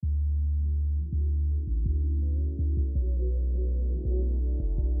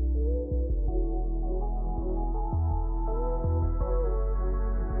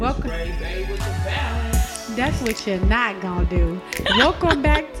with the balance. That's what you're not gonna do. Welcome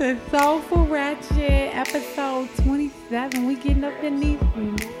back to Soulful Ratchet, episode 27. We getting up in these.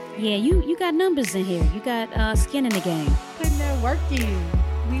 Yeah, you got numbers in here. You got skin in the game. Putting that work in.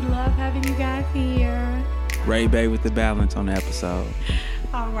 We love having you guys here. Ray Bay with the balance on the episode.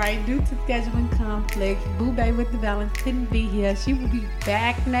 All right, due to scheduling conflicts, Boo Bay with the balance couldn't be here. She will be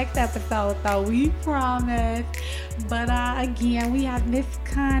back next episode, though, we promise. But again, we have Miss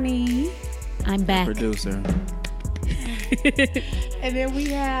Connie. I'm back. Producer. And then we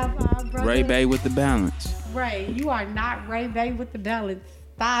have brother Ray Bay with the balance. Ray. You are not Ray Bay with the balance.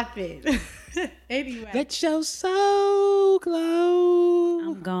 Stop it. Anyway. That show's so close.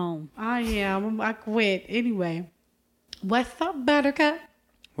 I'm gone. I am. I quit. Anyway. What's up, Buttercup?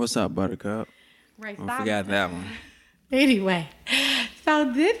 What's up, Buttercup? Ray, I stop. forgot that one. Anyway,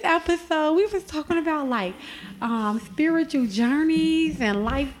 so this episode, we was talking about like spiritual journeys and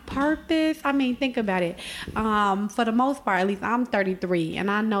life purpose. I mean, think about it. For the most part, at least I'm 33,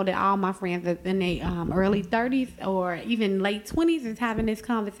 and I know that all my friends in their early 30s or even late 20s is having this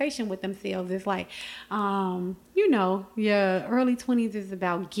conversation with themselves. It's like, you know, your early 20s is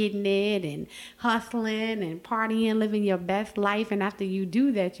about getting it and hustling and partying, living your best life. And after you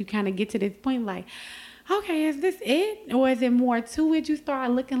do that, you kind of get to this point like, okay, is this it? Or is it more to it? You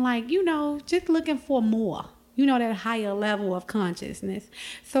start looking like, you know, just looking for more, you know, that higher level of consciousness.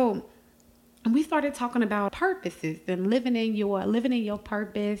 So we started talking about purposes and living in your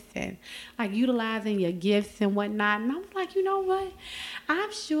purpose and like utilizing your gifts and whatnot. And I was like, you know what?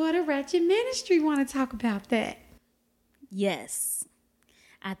 I'm sure the Ratchet Ministry want to talk about that. Yes.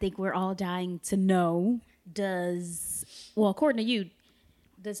 I think we're all dying to know, according to you,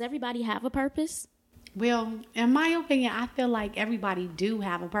 does everybody have a purpose? Well, in my opinion, I feel like everybody do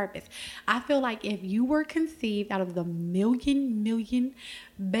have a purpose. I feel like if you were conceived out of the million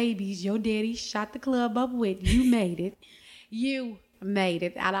babies your daddy shot the club up with, you made it. You made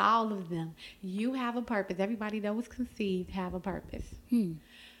it out of all of them. You have a purpose. Everybody that was conceived have a purpose.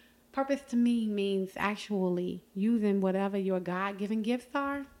 Purpose to me means actually using whatever your God-given gifts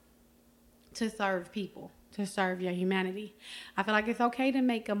are to serve people. To serve your humanity. I feel like it's okay to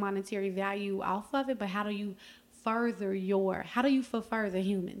make a monetary value off of it, but how do you further humans?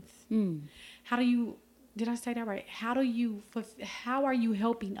 Did I say that right? How are you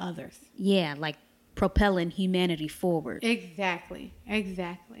helping others? Yeah, like propelling humanity forward. Exactly.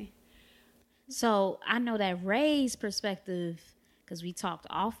 So I know that Ray's perspective, because we talked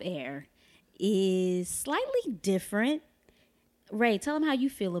off air, is slightly different. Ray, tell them how you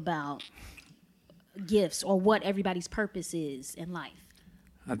feel about gifts or what everybody's purpose is in life.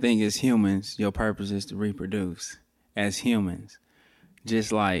 I think as humans, your purpose is to reproduce. As humans,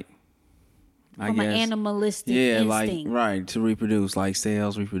 just like From an animalistic instinct. like right, to reproduce, like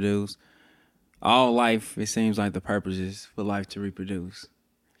cells reproduce. All life, it seems like the purpose is for life to reproduce.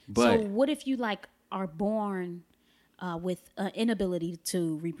 But so what if you like are born with an inability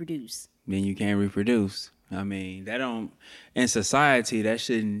to reproduce? Then you can't reproduce. I mean, in society, that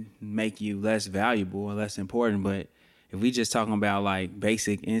shouldn't make you less valuable or less important. But if we just talking about like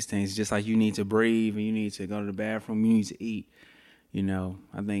basic instincts, just like you need to breathe and you need to go to the bathroom, you need to eat, you know,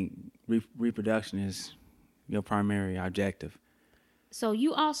 I think reproduction is your primary objective. So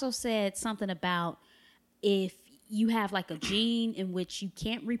you also said something about if you have like a gene in which you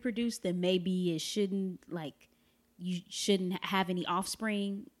can't reproduce, then maybe you shouldn't have any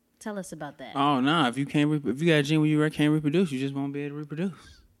offspring. Tell us about that. Oh no! If you got a gene where you can't reproduce, you just won't be able to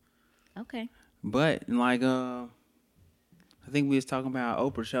reproduce. Okay. But like, I think we was talking about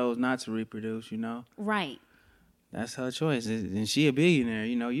Oprah chose not to reproduce. You know, right? That's her choice, and she a billionaire.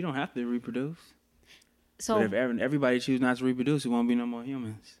 You know, you don't have to reproduce. So, but if everybody choose not to reproduce, it won't be no more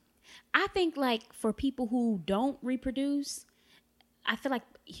humans. I think like for people who don't reproduce, I feel like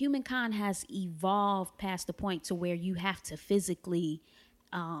humankind has evolved past the point to where you have to physically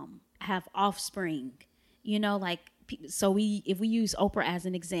have offspring, you know, like, so if we use Oprah as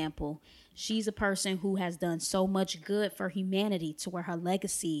an example, she's a person who has done so much good for humanity to where her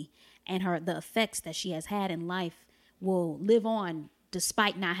legacy and the effects that she has had in life will live on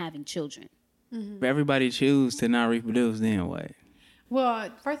despite not having children. If everybody choose to not reproduce, then what? Well,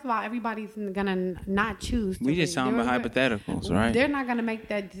 first of all, everybody's gonna not choose. We just talking about hypotheticals, right? They're not gonna make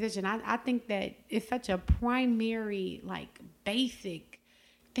that decision. I think that it's such a primary, like, basic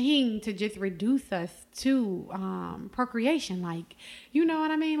thing to just reduce us to procreation. Like, you know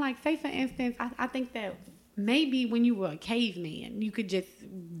what I mean? Like, say for instance, I think that maybe when you were a caveman, you could just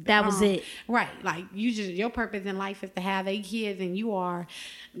that was it, right? Like, your purpose in life is to have 8 kids, and you are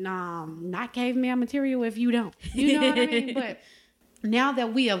not caveman material if you don't. You know what I mean? But now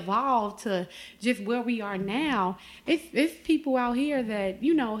that we evolved to just where we are now, it's people out here that,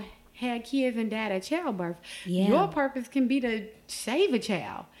 you know, had kids and died at childbirth. Yeah. Your purpose can be to save a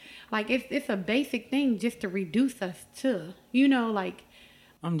child. Like, it's a basic thing just to reduce us to, you know, like.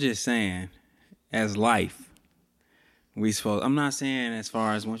 I'm just saying, as life, I'm not saying as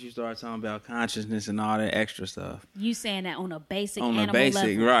far as once you start talking about consciousness and all that extra stuff. You saying that on a basic On animal a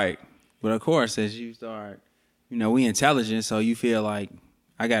basic, level. right. But of course, as you start, you know, we intelligent, so you feel like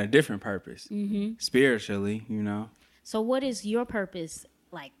I got a different purpose. Mm-hmm. Spiritually, you know. So what is your purpose,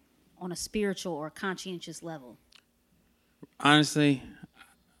 like, on a spiritual or conscientious level? Honestly,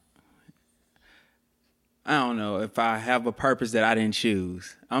 I don't know if I have a purpose that I didn't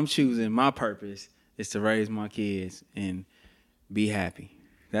choose. I'm choosing my purpose is to raise my kids and be happy.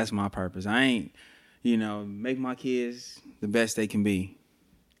 That's my purpose. I ain't, you know, make my kids the best they can be.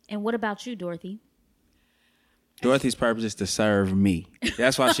 And what about you, Dorothy? Dorothy's purpose is to serve me.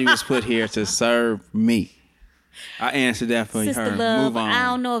 That's why she was put here, to serve me. I answered that for Sister her. Love, Move on. I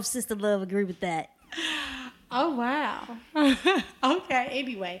don't know if Sister Love agree with that. Oh, wow. Okay,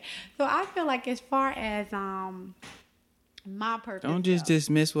 anyway. So I feel like as far as my purpose. Don't just goes-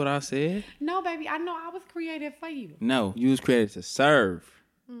 dismiss what I said. No, baby, I know I was created for you. No, you was created to serve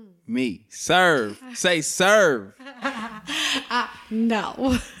me. Serve. Say serve.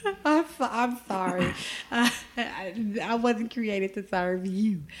 No. I'm sorry. I wasn't created to serve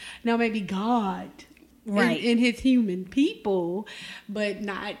you. Now, maybe God. Right. In his human people, but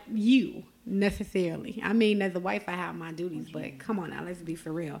not you necessarily. I mean, as a wife, I have my duties, but come on now, let's be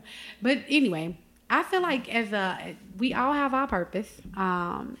for real. But anyway, I feel like we all have our purpose.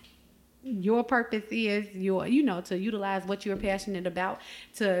 Your purpose is to utilize what you're passionate about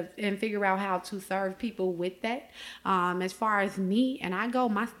and figure out how to serve people with that. As far as me and I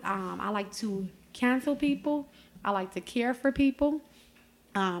go, I like to counsel people. I like to care for people.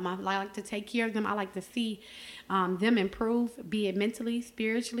 I like to take care of them. I like to see them improve, be it mentally,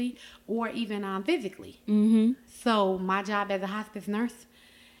 spiritually, or even physically. Mm-hmm. So my job as a hospice nurse,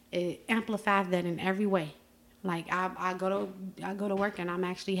 it amplifies that in every way. Like I go to work and I'm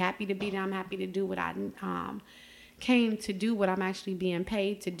actually happy to be there. I'm happy to do what I came to do, what I'm actually being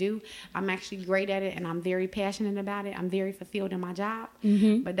paid to do. I'm actually great at it and I'm very passionate about it. I'm very fulfilled in my job.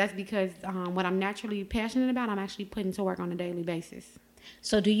 Mm-hmm. But that's because what I'm naturally passionate about, I'm actually putting to work on a daily basis.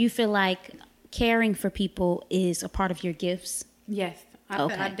 So do you feel like caring for people is a part of your gifts? Yes.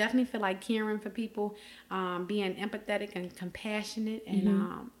 Okay. I definitely feel like caring for people, being empathetic and compassionate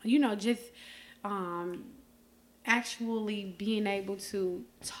and, just actually being able to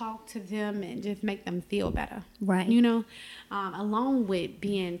talk to them and just make them feel better. Right. Along with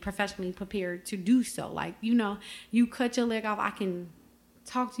being professionally prepared to do so. Like, you cut your leg off, I can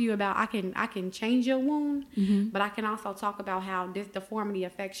talk to you about, I can change your wound, but I can also talk about how this deformity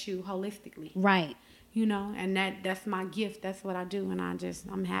affects you holistically. Right. And that's my gift. That's what I do. And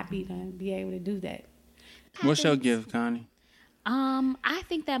I'm happy to be able to do that. What's your gift, Connie? I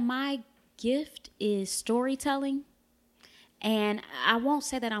think that my gift is storytelling. And I won't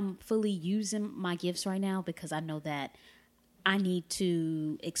say that I'm fully using my gifts right now because I know that I need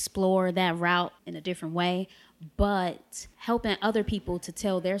to explore that route in a different way. But helping other people to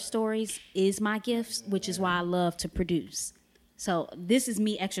tell their stories is my gifts, which is why I love to produce. So this is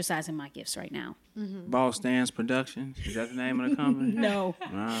me exercising my gifts right now. Mm-hmm. Boss Dance Productions. Is that the name of the company? No.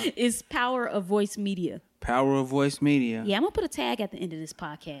 It's Power of Voice Media. Power of Voice Media. Yeah, I'm going to put a tag at the end of this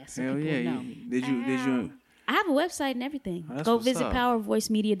podcast so Hell people yeah. know. Did you? I have a website and everything. Oh, that's Go what's visit up.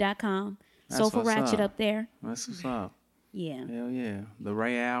 powerofvoicemedia.com. That's Sofa what's Ratchet up. up there. That's what's up. Yeah. Hell yeah. The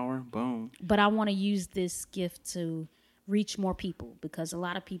Ray Hour. Boom. But I want to use this gift to reach more people because a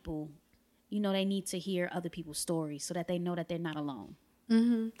lot of people, they need to hear other people's stories so that they know that they're not alone.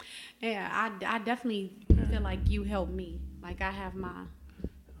 Mm-hmm. Yeah, I definitely feel like you helped me. Like I have my...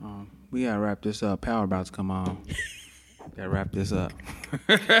 We got to wrap this up. Power about to come on. Got to wrap this up.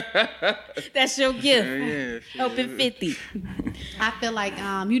 That's your gift. Yeah. Helping 50. I feel like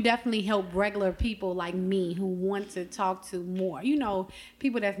you definitely help regular people like me who want to talk to more.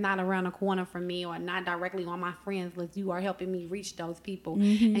 People that's not around the corner from me or not directly on my friends list. You are helping me reach those people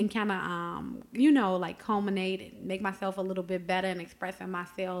and kind of, like culminate and make myself a little bit better and expressing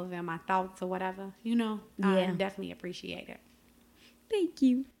myself and my thoughts or whatever. I definitely appreciate it. Thank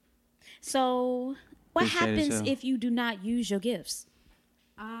you. So, what Appreciate it, happens too. if you do not use your gifts?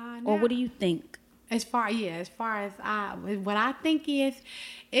 Now, Or what do you think? As far as what I think is,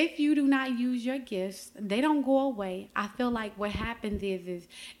 if you do not use your gifts, they don't go away. I feel like what happens is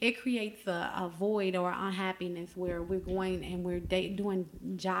it creates a void or unhappiness where we're going and we're doing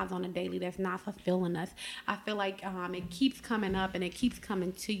jobs on a daily that's not fulfilling us. I feel like it keeps coming up and it keeps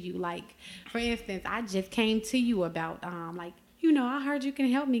coming to you. Like, for instance, I just came to you about like, I heard you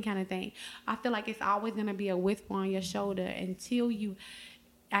can help me kind of thing. I feel like it's always going to be a whisper on your shoulder until you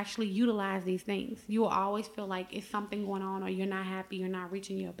actually utilize these things. You will always feel like it's something going on or you're not happy, you're not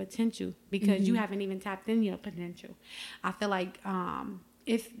reaching your potential because you haven't even tapped in your potential. I feel like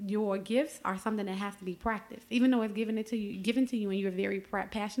if your gifts are something that has to be practiced, even though it's given to you and you're very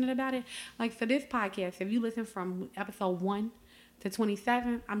passionate about it. Like for this podcast, if you listen from episode 1 to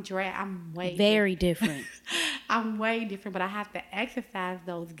 27, I'm way very different. I'm way different, but I have to exercise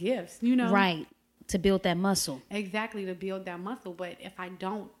those gifts, Right. To build that muscle. Exactly, to build that muscle. But if I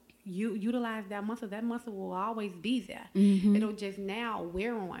don't utilize that muscle will always be there. Mm-hmm. It'll just now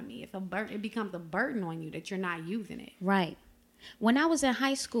wear on me. It becomes a burden on you that you're not using it. Right. When I was in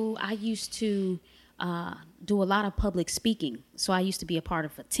high school, I used to do a lot of public speaking. So I used to be a part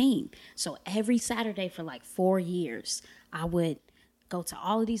of a team. So every Saturday for like 4 years, I would go to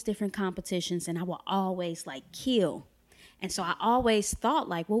all of these different competitions and I would always like kill. And so I always thought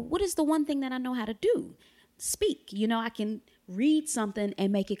like, well, what is the one thing that I know how to do? Speak. I can read something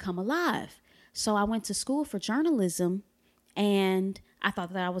and make it come alive. So I went to school for journalism and I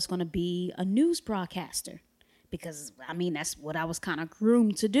thought that I was going to be a news broadcaster because, that's what I was kind of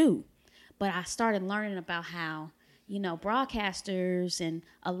groomed to do. But I started learning about how, broadcasters and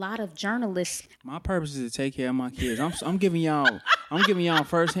a lot of journalists. My purpose is to take care of my kids. I'm giving y'all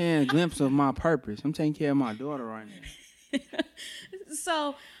firsthand glimpse of my purpose. I'm taking care of my daughter right now.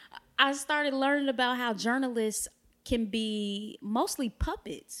 So I started learning about how journalists can be mostly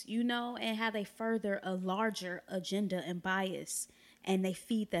puppets, and how they further a larger agenda and bias, and they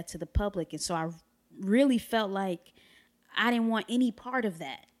feed that to the public. And so I really felt like I didn't want any part of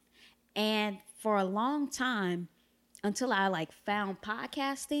that. And for a long time, until I found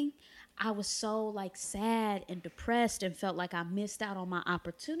podcasting, I was so sad and depressed and felt like I missed out on my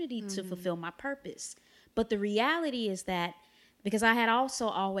opportunity to fulfill my purpose. But the reality is that, because I had also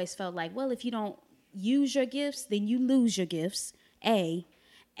always felt like, well, if you don't use your gifts, then you lose your gifts,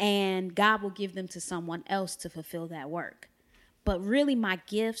 and God will give them to someone else to fulfill that work. But really my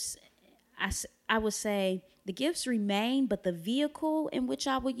gifts, I would say the gifts remain, but the vehicle in which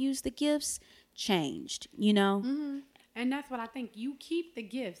I would use the gifts changed, Mm-hmm. And that's what I think. You keep the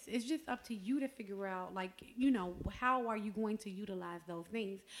gifts. It's just up to you to figure out, how are you going to utilize those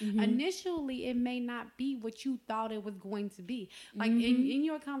things? Mm-hmm. Initially, it may not be what you thought it was going to be. Like in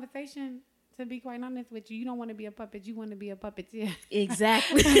your conversation, to be quite honest with you, you don't want to be a puppet. You want to be a puppeteer.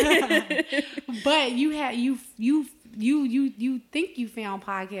 Exactly. But you think you found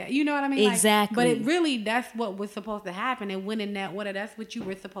podcast. You know what I mean? Exactly. But it really, that's what was supposed to happen. It went in that's what you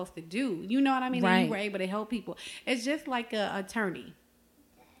were supposed to do. You know what I mean? Right. And you were able to help people. It's just like an attorney.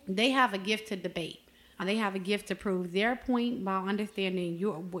 They have a gift to debate. They have a gift to prove their point by understanding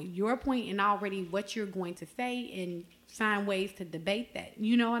your point and already what you're going to say and find ways to debate that.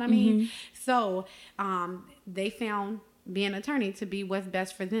 You know what I mean? Mm-hmm. So they found being an attorney to be what's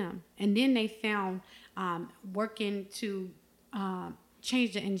best for them. And then they found working to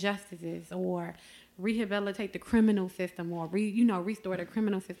change the injustices or rehabilitate the criminal system or restore the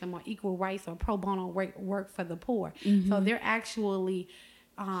criminal system or equal rights or pro bono work for the poor. Mm-hmm. So they're actually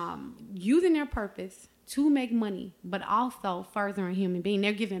using their purpose to make money, but also furthering human being.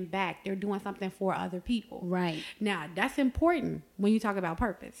 They're giving back. They're doing something for other people. Right. Now, that's important when you talk about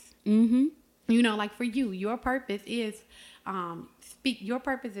purpose. Mm-hmm. Like for you, your purpose is your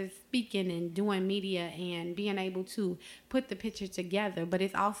purpose is speaking and doing media and being able to put the picture together, but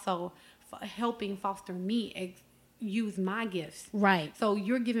it's also helping foster me use my gifts. Right. So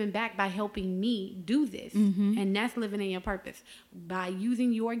you're giving back by helping me do this. Mm-hmm. And that's living in your purpose by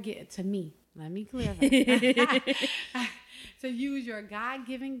using your gift to me. Let me clarify. To use your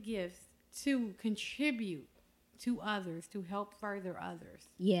God-given gifts to contribute to others, to help further others.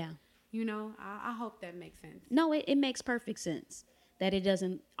 Yeah. I hope that makes sense. No, it makes perfect sense that it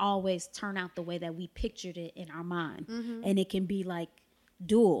doesn't always turn out the way that we pictured it in our mind. Mm-hmm. And it can be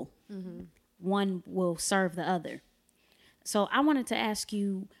dual. Mm-hmm. One will serve the other. So I wanted to ask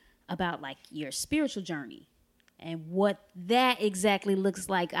you about your spiritual journey and what that exactly looks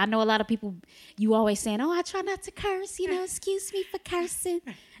like. I know a lot of people, you always saying, oh, I try not to curse, excuse me for cursing.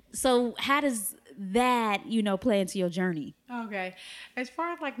 So how does that, play into your journey? Okay. As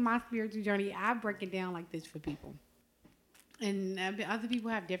far as my spiritual journey, I break it down like this for people. And other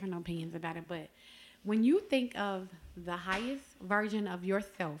people have different opinions about it, but When you think of the highest version of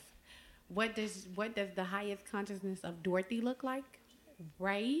yourself, what does the highest consciousness of Dorothy look like?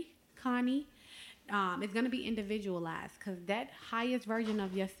 Ray, Connie, it's going to be individualized, because that highest version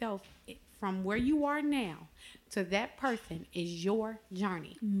of yourself, from where you are now to that person, is your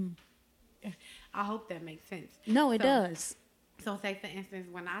journey. I hope that makes sense. No, it does. So say, for instance,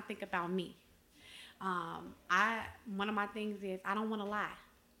 when I think about me, one of my things is I don't want to lie.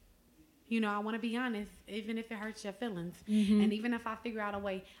 You know, I want to be honest, even if it hurts your feelings. And even if I figure out a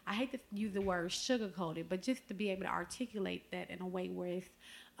way, I hate to use the word sugarcoated, but just to be able to articulate that in a way where it's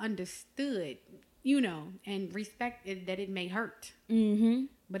understood, you know, and respected that it may hurt.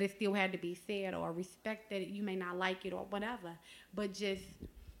 But it still had to be said, or respect that you may not like it or whatever. But just...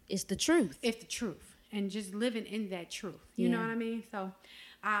 it's the truth. It's the truth. And just living in that truth. You know what I mean? So,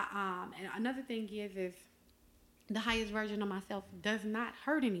 and another thing is the highest version of myself does not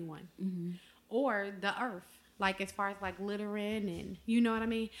hurt anyone or the earth. Like, as far as like littering and, you know what I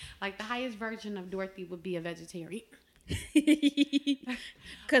mean? Like, the highest version of Dorothy would be a vegetarian.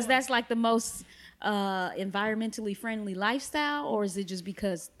 Because that's like the most environmentally friendly lifestyle, or is it just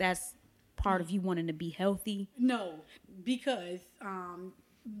because that's part of you wanting to be healthy? No, because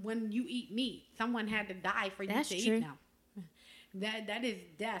when you eat meat, someone had to die for you to eat now. That is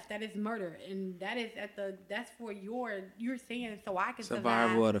death. That is murder, and that is that's for you're saying so I can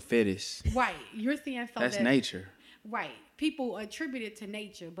survival of the fittest. Right. You're saying so that's nature. Right. People attribute it to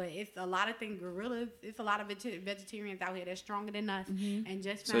nature, but it's a lot of things. Gorillas. It's a lot of vegetarians out here that's stronger than us, and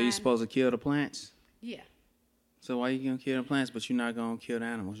just so you're supposed to kill the plants. Yeah. So why you gonna kill the plants, but you're not gonna kill the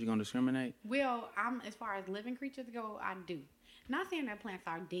animals? You gonna discriminate? Well, as far as living creatures go, I do. Not saying that plants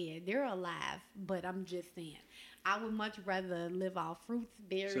are dead; they're alive. But I'm just saying, I would much rather live off fruits,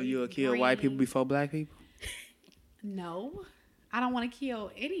 berries. So you'll kill white people before black people? No, I don't want to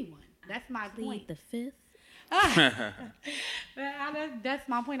kill anyone. That's my point. The fifth. That's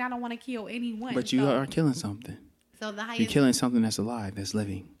my point. I don't want to kill anyone. But you are killing something. So the highest. You're killing something that's alive, that's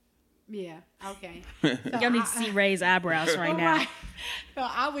living. Yeah. Okay. Y'all need to see Ray's eyebrows right now. Right. So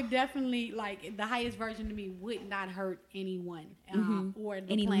I would definitely, like, the highest version of me would not hurt anyone or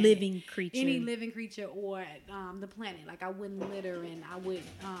the any planet. living creature. Any living creature or the planet. Like, I wouldn't litter, and I would.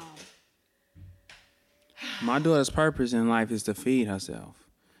 My daughter's purpose in life is to feed herself.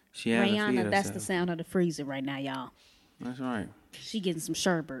 She has to feed herself. That's the sound of the freezer right now, y'all. That's right. She getting some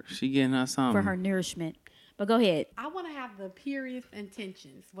sherbet. She getting her something for her nourishment. But go ahead. I want to have the purest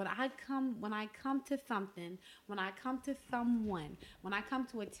intentions. When I come to something, when I come to someone, when I come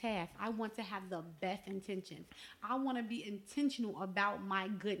to a task, I want to have the best intentions. I want to be intentional about my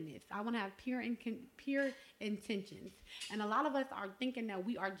goodness. I want to have pure intentions. And a lot of us are thinking that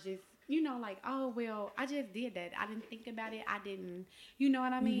we are just, you know, like, oh, well, I just did that. I didn't think about it. I didn't, you know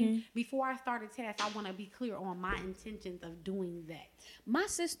what I mean? Before I start a task, I want to be clear on my intentions of doing that. My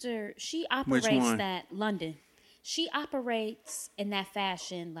sister, she operates that London. She operates in that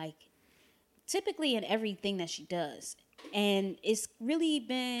fashion, like, typically in everything that she does. And it's really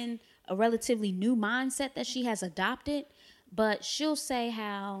been a relatively new mindset that she has adopted. But she'll say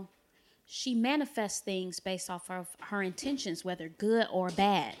how she manifests things based off of her intentions, whether good or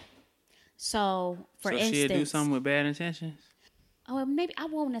bad. So, for instance, she'll do something with bad intentions? Oh, maybe I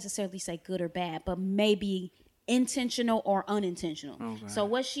won't necessarily say good or bad, but maybe intentional or unintentional. Okay. So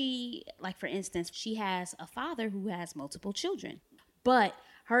what she, like, for instance, she has a father who has multiple children, but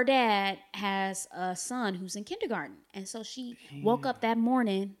her dad has a son who's in kindergarten. And so she woke up that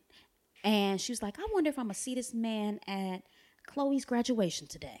morning and she was like, I wonder if I'm going to see this man at Chloe's graduation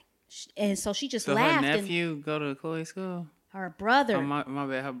today. And so she just laughed. So her nephew go to Chloe's school? Her brother. Oh, my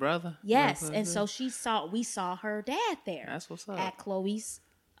bad, her brother? Yes, and so we saw her dad there. That's what's up. At Chloe's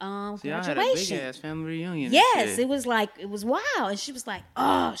graduation. Y'all had a big ass family reunion. Yes, it was wild. And she was like,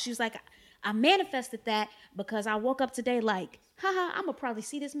 I manifested that because I woke up today like, haha, I'm gonna probably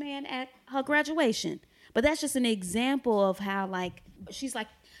see this man at her graduation. But that's just an example of how, like, she's like,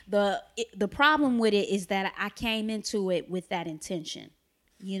 the problem with it is that I came into it with that intention,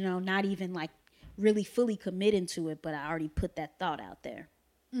 you know, not even like really fully committing to it, but I already put that thought out there.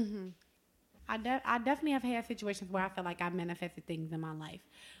 Mm-hmm. I definitely have had situations where I feel like I manifested things in my life.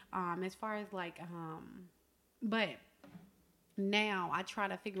 As far as like, but now I try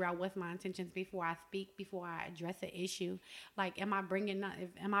to figure out what's my intentions before I speak, before I address an issue. Like, am I bringing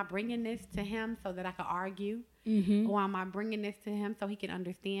this to him so that I can argue? Mm-hmm. Or am I bringing this to him so he can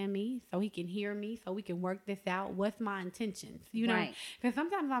understand me, so he can hear me, so we can work this out? What's my intentions? You know, because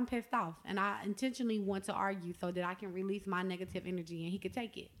sometimes I'm pissed off and I intentionally want to argue so that I can release my negative energy and he can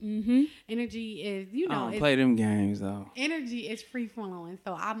take it. Mm-hmm. Energy is, you know, I don't play them games though. Energy is free flowing,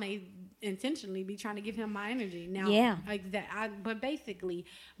 so I may intentionally be trying to give him my energy. Now, Yeah. but basically,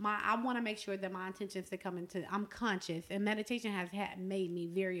 I want to make sure that my intentions to come into. I'm conscious, and meditation has made me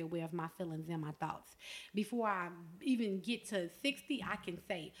very aware of my feelings and my thoughts. Before I even get to 60, I can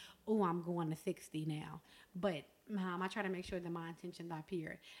say, "Oh, I'm going to 60 now." But I try to make sure that my intentions are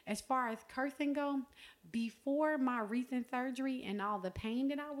pure. As far as cursing go, before my recent surgery and all the pain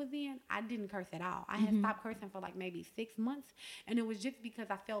that I was in, I didn't curse at all. I had stopped cursing for like maybe 6 months, and it was just because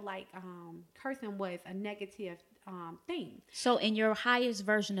I felt like cursing was a negative thing. So in your highest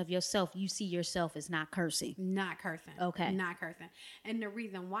version of yourself, you see yourself as not cursing. Not cursing. Okay. Not cursing. And the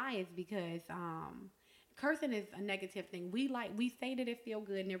reason why is because cursing is a negative thing. We say that it feel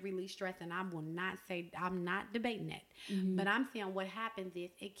good and it release stress, and I will not say, I'm not debating that. But I'm saying what happens is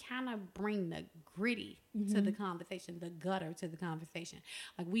it kind of bring the gritty to the conversation, the gutter to the conversation.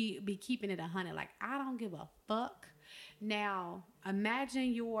 Like we be keeping it 100. Like, I don't give a fuck. Now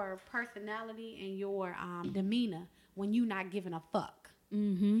imagine your personality and your demeanor when you not giving a fuck.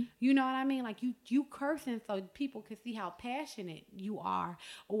 You know what I mean? Like you cursing so people can see how passionate you are,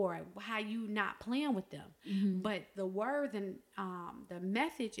 or how you not playing with them. But the words and the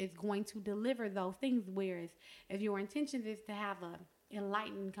message is going to deliver those things. Whereas if your intention is to have a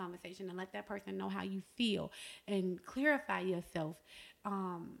enlightened conversation and let that person know how you feel and clarify yourself,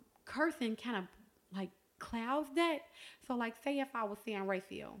 cursing kind of like clouds that. So like, say if I was saying,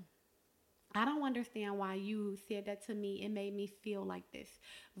 Raphael, I don't understand why you said that to me. It made me feel like this.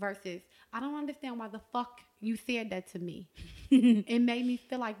 Versus, I don't understand why the fuck you said that to me. It made me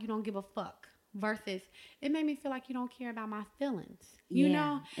feel like you don't give a fuck. Versus, it made me feel like you don't care about my feelings. You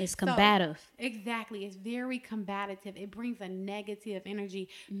know? It's combative. So, exactly. It's very combative. It brings a negative energy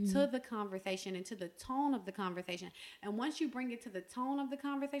to the conversation and to the tone of the conversation. And once you bring it to the tone of the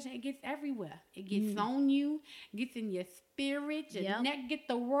conversation, it gets everywhere. It gets on you, gets in your spirit, your neck get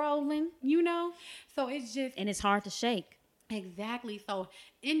the rolling, you know? So it's just... And it's hard to shake. Exactly. So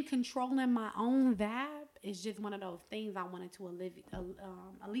in controlling my own vibe, it's just one of those things I wanted to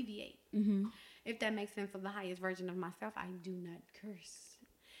alleviate. If that makes sense. Of the highest version of myself, I do not curse.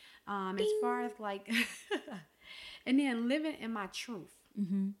 As far as like, and then living in my truth.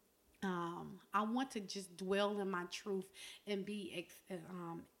 I want to just dwell in my truth and be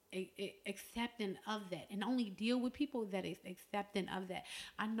accepting of that, and only deal with people that is accepting of that.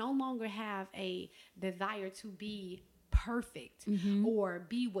 I no longer have a desire to be perfect or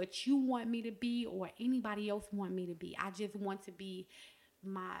be what you want me to be or anybody else want me to be. I just want to be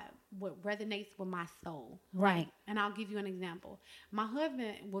what resonates with my soul. Right. And I'll give you an example. My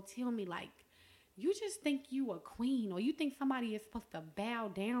husband will tell me, like, you just think you a queen, or you think somebody is supposed to bow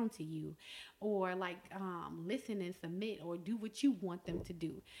down to you, or like listen and submit or do what you want them to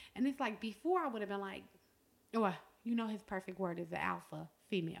do. And it's like, before I would have been like, oh, you know, his perfect word is the alpha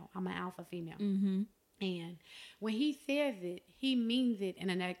female. I'm an alpha female. And when he says it, he means it in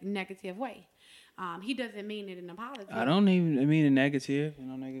a negative way. He doesn't mean it in a positive way. I don't even mean a negative in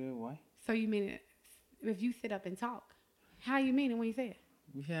a negative way. So you mean it if you sit up and talk? How you mean it when you say it?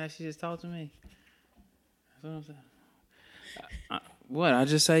 Yeah, she just talked to me. That's what I'm saying. What? I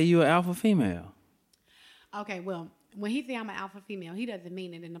just say you an alpha female. Okay, well, when he say I'm an alpha female, he doesn't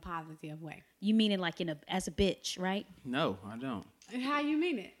mean it in a positive way. You mean it like as a bitch, right? No, I don't. How you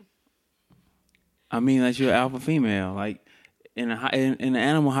mean it? I mean that you're an alpha female. Like in the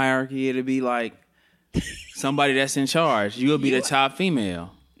animal hierarchy, it'd be like somebody that's in charge. You'll be the top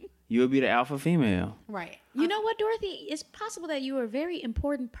female. You'll be the alpha female. Right. You know what, Dorothy? It's possible that you were a very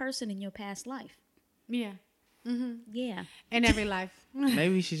important person in your past life. Yeah. Yeah. In every life.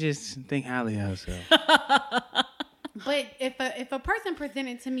 Maybe she just think highly of herself. But if a person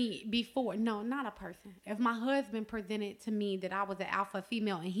presented to me before, no, not a person. If my husband presented to me that I was an alpha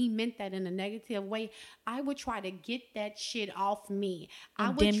female and he meant that in a negative way, I would try to get that shit off me. I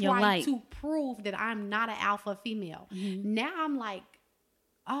would try to prove that I'm not an alpha female. Now I'm like,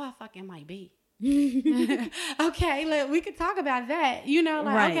 oh, I fucking might be. Okay, look, we could talk about that. You know,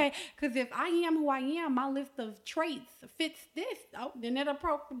 like, right. Okay, because if I am who I am, my list of traits fits this. Oh, then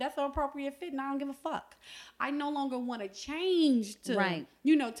that's an appropriate fit, and I don't give a fuck. I no longer want to change to, right.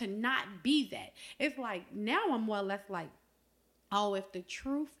 You know, to not be that. It's like now I'm more or less like, oh, if the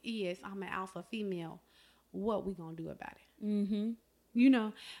truth is I'm an alpha female, what we gonna do about it? Mm-hmm. You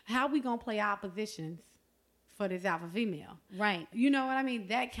know, how we gonna play our positions for this alpha female, right? You know what I mean?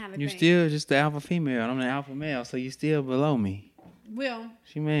 That kind of thing. You're still just the alpha female. I'm the alpha male, so you still below me. Well,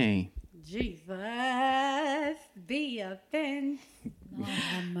 she mean Jesus, the offense.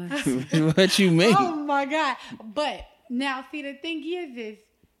 Oh, what you mean? Oh my God! But now, see, the thing is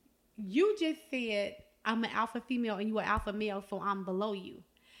you just said I'm an alpha female and you an alpha male, so I'm below you.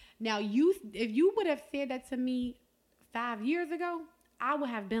 Now, if you would have said that to me 5 years ago, I would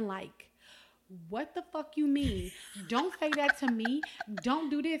have been like, what the fuck you mean? Don't say that to me. Don't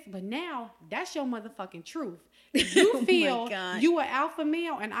do this. But now, that's your motherfucking truth. You feel you an alpha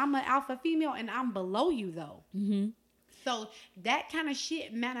male and I'm an alpha female and I'm below you, though. Mm-hmm. So that kind of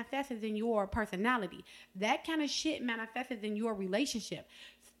shit manifests in your personality. That kind of shit manifests in your relationship.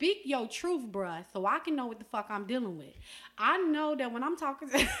 Speak your truth, bruh, so I can know what the fuck I'm dealing with. I know that when I'm talking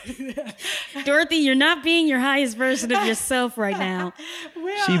to Dorothy, you're not being your highest version of yourself right now.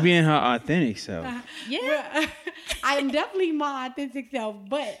 Well, She being her authentic self. Yeah. well, I am definitely my authentic self,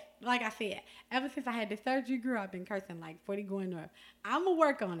 but like I said, ever since I had the surgery, girl, I've been cursing like 40 going up. I'm going to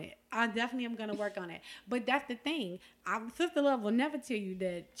work on it. I definitely am going to work on it. But that's the thing. Sister Love will never tell you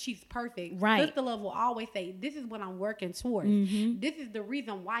that she's perfect. Right. Sister Love will always say, this is what I'm working towards. This is the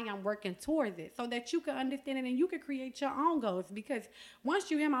reason why I'm working towards it. So that you can understand it and you can create your own goals. Because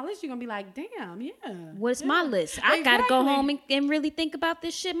once you hear my list, you're going to be like, damn, yeah. What's yeah. my list? I got to go home and really think about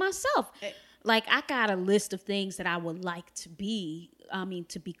this shit myself. Like, I got a list of things that I would like to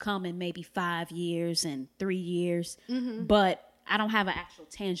become in maybe 5 years and 3 years. Mm-hmm. But I don't have an actual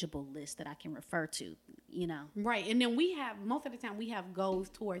tangible list that I can refer to, you know. Right. And then most of the time we have goals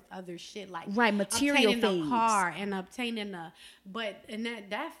towards other shit like material obtaining things. a car and obtaining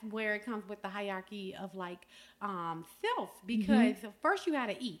that's where it comes with the hierarchy of like self, because first you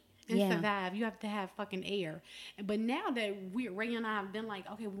gotta eat and survive. You have to have fucking air. But now that Ray and I have been like,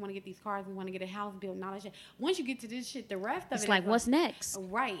 okay, we want to get these cars, we want to get a house built and all that shit. Once you get to this shit, the rest of it's it like, is what's next?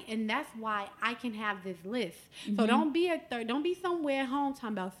 Right. And that's why I can have this list. So don't be somewhere at home talking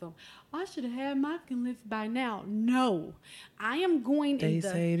about I should have had my fucking list by now. No. I am going They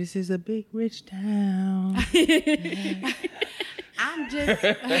say this is a big rich town. I'm just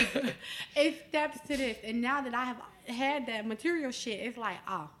it steps to this. And now that I have had that material shit, it's like,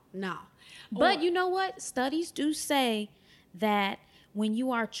 oh, no. But you know what? Studies do say that when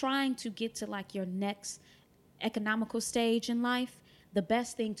you are trying to get to like your next economical stage in life, the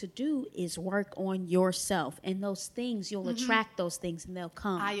best thing to do is work on yourself. And those things, you'll attract those things and they'll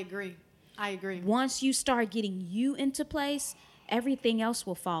come. I agree. Once you start getting you into place, everything else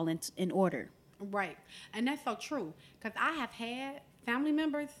will fall in order. Right. And that's so true. Because I have had family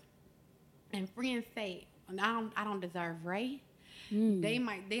members and friends say, I don't deserve Ray.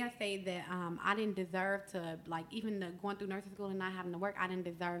 They'll say that I didn't deserve to, like, even going through nursing school and not having to work, I didn't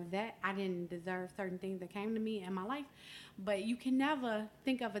deserve that. I didn't deserve certain things that came to me in my life. But you can never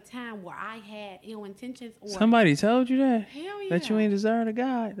think of a time where I had ill intentions. Or Somebody told you that? Hell yeah. That you ain't deserve a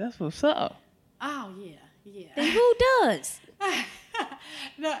God. That's what's up. Oh, yeah. Then who does?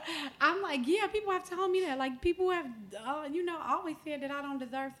 No, I'm like, yeah, people have told me that. Like, people have, always said that I don't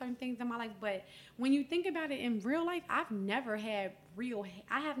deserve certain things in my life. But when you think about it in real life, I have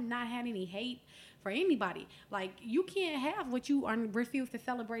not had any hate for anybody. Like, you can't have what you refuse to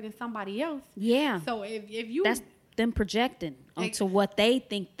celebrate in somebody else. Yeah. So if you... That's them projecting onto what they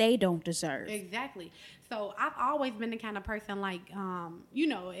think they don't deserve. Exactly. So I've always been the kind of person like,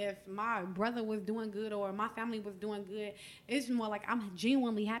 if my brother was doing good or my family was doing good, it's more like I'm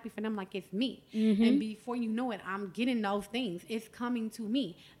genuinely happy for them, like it's me. Mm-hmm. And before you know it, I'm getting those things. It's coming to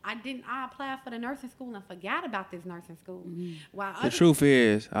me. I applied for the nursing school and forgot about this nursing school. Mm-hmm. While The truth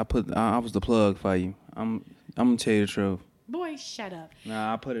is, I was the plug for you. I'm gonna tell you the truth. Boy, shut up.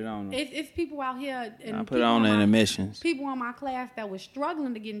 Nah, I put it on. It's people out here. And I put it on in admissions. People in my class that was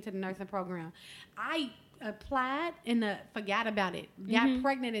struggling to get into the nursing program. I applied and forgot about it. Got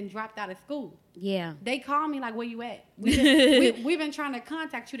pregnant and dropped out of school. Yeah. They called me like, where you at? We've been trying to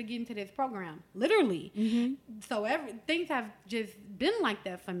contact you to get into this program. Literally. Mm-hmm. So things have just been like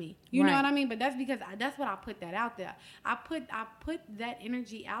that for me. You know what I mean? But that's because that's what I put that out there. I put that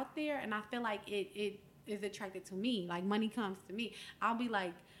energy out there, and I feel like it is attracted to me. Like, money comes to me. I'll be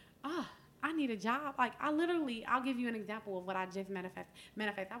like, I need a job. Like, I'll give you an example of what I just manifest.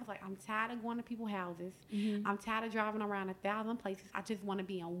 I was like, I'm tired of going to people's houses. Mm-hmm. I'm tired of driving around 1,000 places. I just want to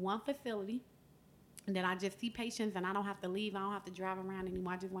be in one facility. And then I just see patients and I don't have to leave. I don't have to drive around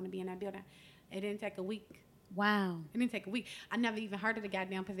anymore. I just want to be in that building. It didn't take a week. Wow. It didn't take a week. I never even heard of the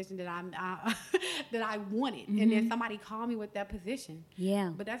goddamn position that I wanted. Mm-hmm. And then somebody called me with that position.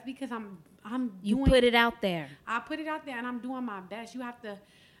 Yeah. But that's because you put it out there. I put it out there and I'm doing my best. You have to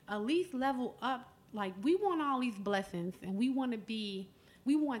at least level up. Like, we want all these blessings and we want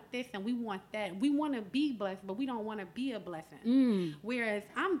this and we want that. We want to be blessed, but we don't want to be a blessing. Whereas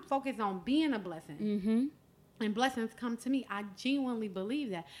I'm focused on being a blessing. Mm-hmm. And blessings come to me. I genuinely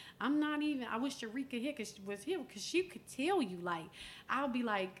believe that. I wish Sharika was here because she could tell you, like, I'll be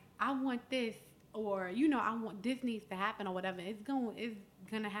like, I want this or I want this needs to happen or whatever, it's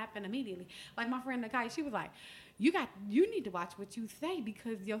gonna happen immediately. Like my friend Nakai, she was like, you need to watch what you say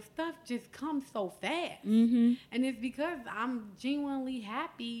because your stuff just comes so fast. And it's because I'm genuinely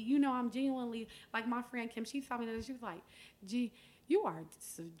happy. I'm genuinely, like my friend Kim, she told me that, she was like, gee, you are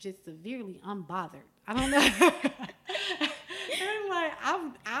just severely unbothered. I don't know. And like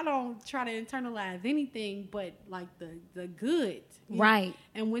I don't try to internalize anything but like the good. Right.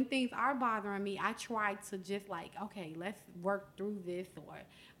 And when things are bothering me, I try to just like, okay, let's work through this, or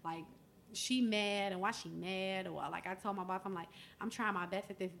like, she mad and why she mad, or like I told my boss, I'm like, I'm trying my best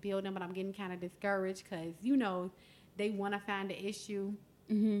at this building, but I'm getting kind of discouraged because they want to find the issue.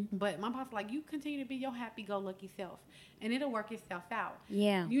 But my boss like, you continue to be your happy-go-lucky self and it'll work itself out.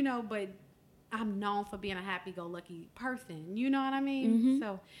 Yeah. But I'm known for being a happy-go-lucky person. You know what I mean?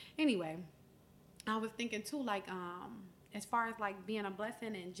 So anyway, I was thinking too, like, as far as like being a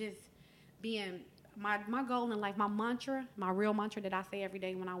blessing and just being my goal in life, my mantra, my real mantra that I say every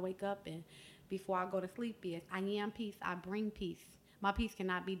day when I wake up and before I go to sleep is, I am peace, I bring peace. My peace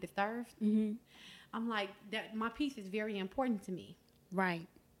cannot be disturbed. I'm like, that my peace is very important to me. Right.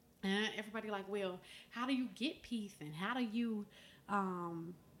 And everybody like, well, how do you get peace and how do you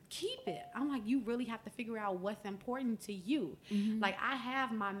keep it? I'm like, you really have to figure out what's important to you. Like, I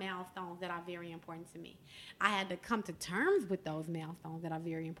have my milestones that are very important to me. I had to come to terms with those milestones that are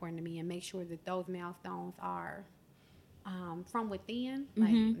very important to me and make sure that those milestones are from within,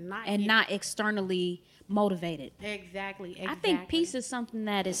 like not externally motivated. Exactly. I think peace is something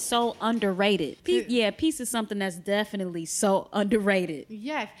that is so underrated. Peace is something that's definitely so underrated.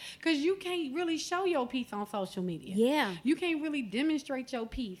 Yes, because you can't really show your peace on social media. Yeah. You can't really demonstrate your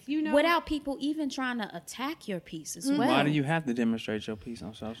peace, without people even trying to attack your peace as well. Why do you have to demonstrate your peace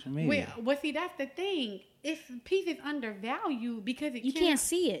on social media? Well, see, that's the thing. Peace is undervalued because you can't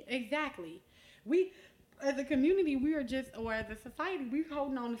see it. Exactly. We, as a community, we are just, or as a society, we're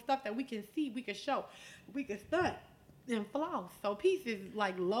holding on to stuff that we can see, we can show, we can stunt and floss. So peace is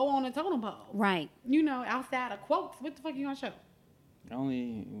like low on the totem pole. Right. Outside of quotes, what the fuck you gonna show?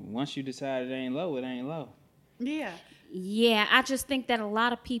 Only once you decide it ain't low, it ain't low. Yeah. Yeah, I just think that a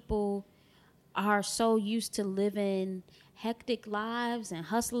lot of people are so used to living hectic lives and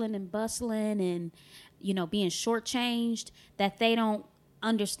hustling and bustling and, being shortchanged that they don't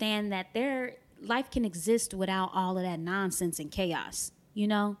understand that their life can exist without all of that nonsense and chaos,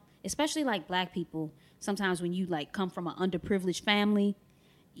 especially like Black people. Sometimes when you like come from an underprivileged family,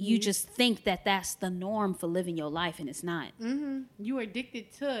 you just think that that's the norm for living your life, and it's not. You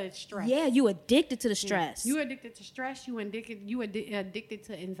addicted to stress. Yeah, you addicted to the stress. You addicted to stress. You addicted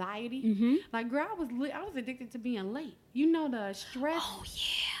to anxiety. Like, girl, I was addicted to being late. The stress. Oh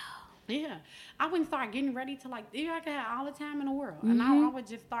yeah. Yeah, I wouldn't start getting ready to I could have all the time in the world, and I would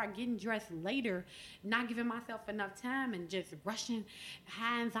just start getting dressed later, not giving myself enough time, and just rushing,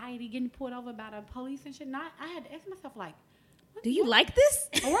 high anxiety, getting pulled over by the police and shit. And I had to ask myself like, do you like this?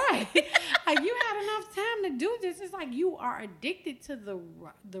 Right. Like, you had enough time to do this. It's like you are addicted to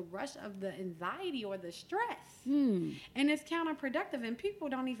the rush of the anxiety or the stress. And it's counterproductive. And people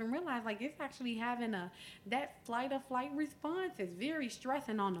don't even realize, like, it's actually having that fight or flight response is very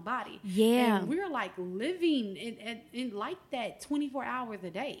stressing on the body. Yeah. And we're, like, living in like that 24 hours a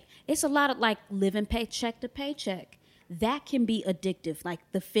day. It's a lot of, like, living paycheck to paycheck. That can be addictive, like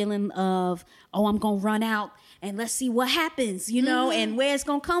the feeling of, oh, I'm going to run out and let's see what happens, and where it's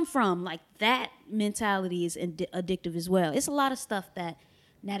going to come from. Like, that mentality is addictive as well. It's a lot of stuff that,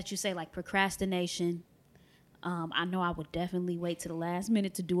 now that you say, like procrastination, I know I would definitely wait to the last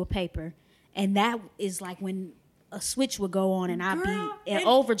minute to do a paper. And that is like when a switch would go on and I'd be in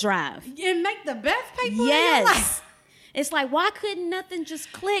overdrive. And make the best paper. Yes. It's like, why couldn't nothing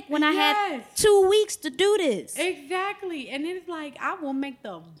just click when I had 2 weeks to do this? Exactly. And it's like, I will make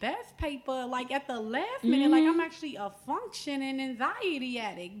the best paper, like, at the last minute. Like, I'm actually a functioning anxiety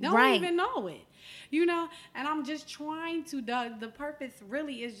addict. Don't even know it. And I'm just trying to, the purpose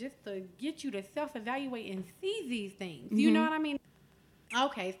really is just to get you to self-evaluate and see these things. You know what I mean?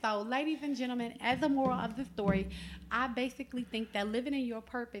 Okay, so ladies and gentlemen, as a moral of the story, I basically think that living in your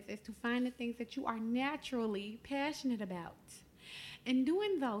purpose is to find the things that you are naturally passionate about. And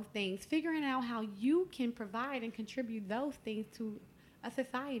doing those things, figuring out how you can provide and contribute those things to a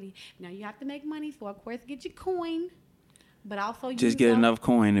society. Now, you have to make money, so of course get your coin, but also just get enough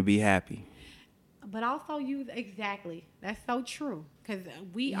coin to be happy. But also use, exactly. That's so true. Because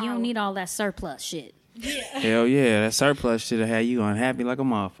you don't need all that surplus shit. Hell yeah, that surplus should have had you unhappy like a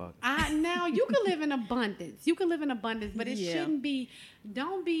motherfucker. Now you can live in abundance. You can live in abundance, but it shouldn't be.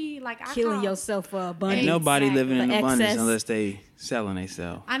 Don't be like Killing yourself for abundance. Ain't nobody living in For abundance excess. unless they selling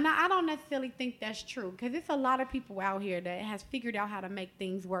themselves. I don't necessarily think that's true because it's a lot of people out here that has figured out how to make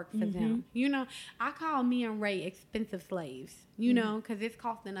things work for them. You know, I call me and Ray expensive slaves. You know, because it's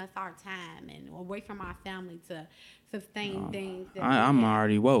costing us our time and away from our family to sustain things. That I'm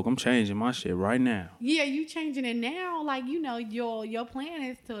already woke. I'm changing my shit right now. Yeah, you changing it now. Like, you know, your plan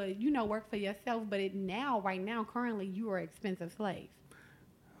is to, you know, work for yourself. But right now, currently, you are an expensive slave.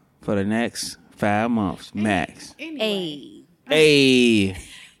 For the next 5 months, max. Anyway. Hey.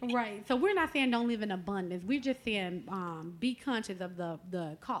 Right. So we're not saying don't live in abundance. We're just saying be conscious of the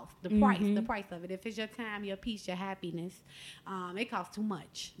cost, the price of it. If it's your time, your peace, your happiness, it costs too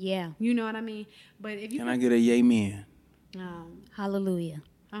much. Yeah. You know what I mean? But if you Can I get a yay man? Hallelujah.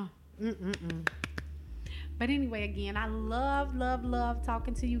 But anyway, again, I love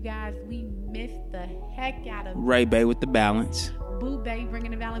talking to you guys. We miss the heck out of Ray Bay with the balance. Boo Bay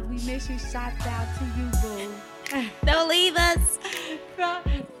bringing the balance. We miss you. Shouts out to you, Boo. Don't leave us.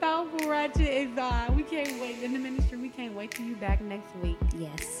 Soulful Ratchet is we can't wait in the ministry. We can't wait till you back next week.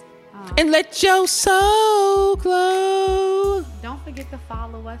 Yes. And let your soul glow. Don't forget to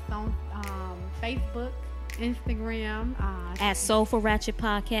follow us on Facebook, Instagram. At Soulful Ratchet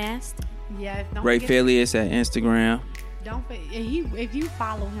Podcast. Yes. Don't Ray forget, Phileas at Instagram. Don't forget, if you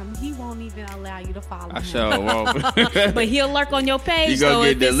follow him, he won't even allow you to follow him. I sure won't. But he'll lurk on your page. You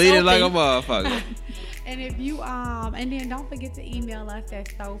gonna get if it's deleted like a open- motherfucker. And if you and then don't forget to email us at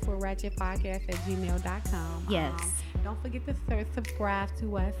soulfulratchetpodcast@gmail.com. Yes. Don't forget to subscribe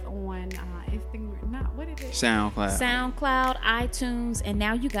to us on Instagram. What is it? SoundCloud. iTunes, and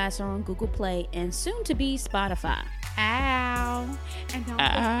now you guys are on Google Play and soon to be Spotify. Ow. And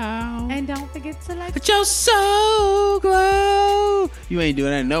don't forget to like. Let your soul glow. You ain't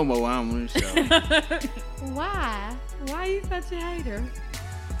doing that no more. I'm on the show. Why? Why are you such a hater?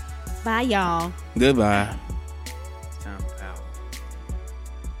 Bye, y'all. Goodbye. Time for power.